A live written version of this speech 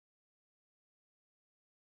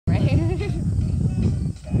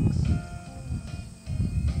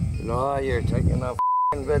No, you're taking a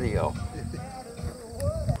f***ing video.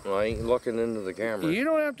 Well, I ain't looking into the camera. You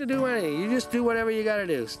don't have to do anything. You just do whatever you gotta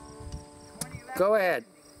do. Go ahead.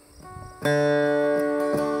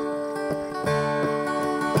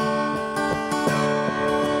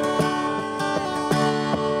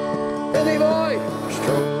 Eddie boy!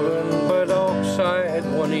 Strolling by Dockside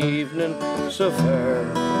one evening so fair.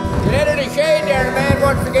 Get into the shade there, the man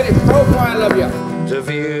wants to get his profile of you. To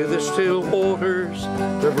view the still waters,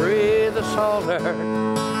 to breathe the salt air.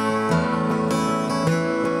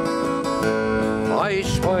 I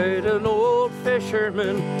spied an old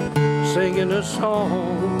fisherman singing a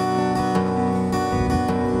song.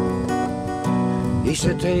 He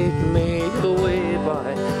said, take me away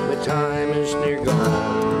by my time is near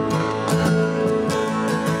gone.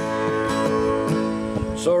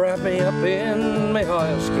 So wrap me up in my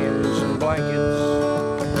oilskins and blankets,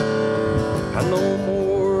 and no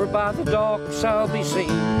more by the docks I'll be seen.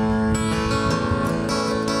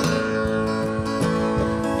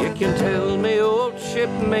 You can tell me old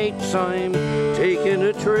shipmates I'm taking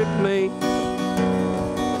a trip, mate,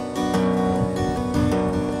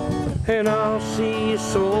 and I'll see you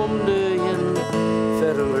someday in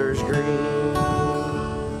Fiddler's Green.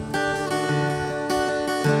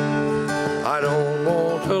 I don't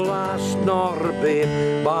want to last nor a bit,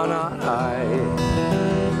 but not I.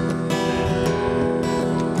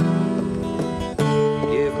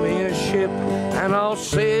 Give me a ship and I'll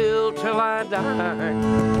sail till I die,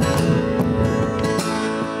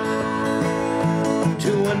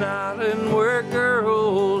 to an island where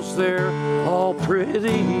girls, they're all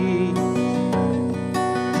pretty,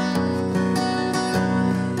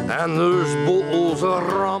 and there's bottles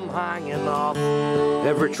of rum hanging off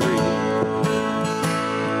every tree.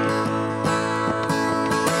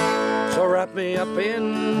 So wrap me up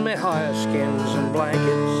in my oilskins and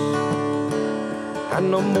blankets, and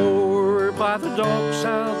no more by the docks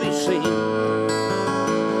I'll be seen.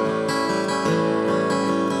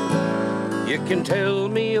 You can tell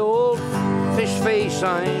me, old fish face,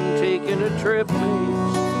 I'm taking a trip, mate,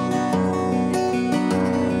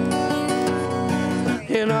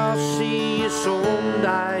 and I'll see you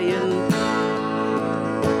someday in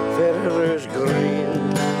Fiddler's Green.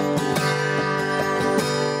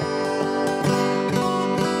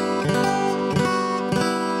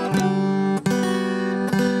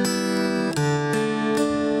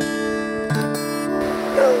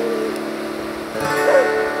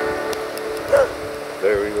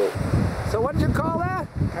 There we go. So what do you call that?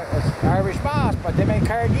 It's Irish moss, but they make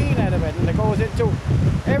cardine out of it, and it goes into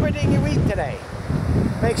everything you eat today.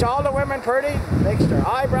 Makes all the women pretty, makes their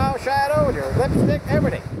eyebrow shadow, their lipstick,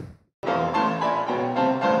 everything.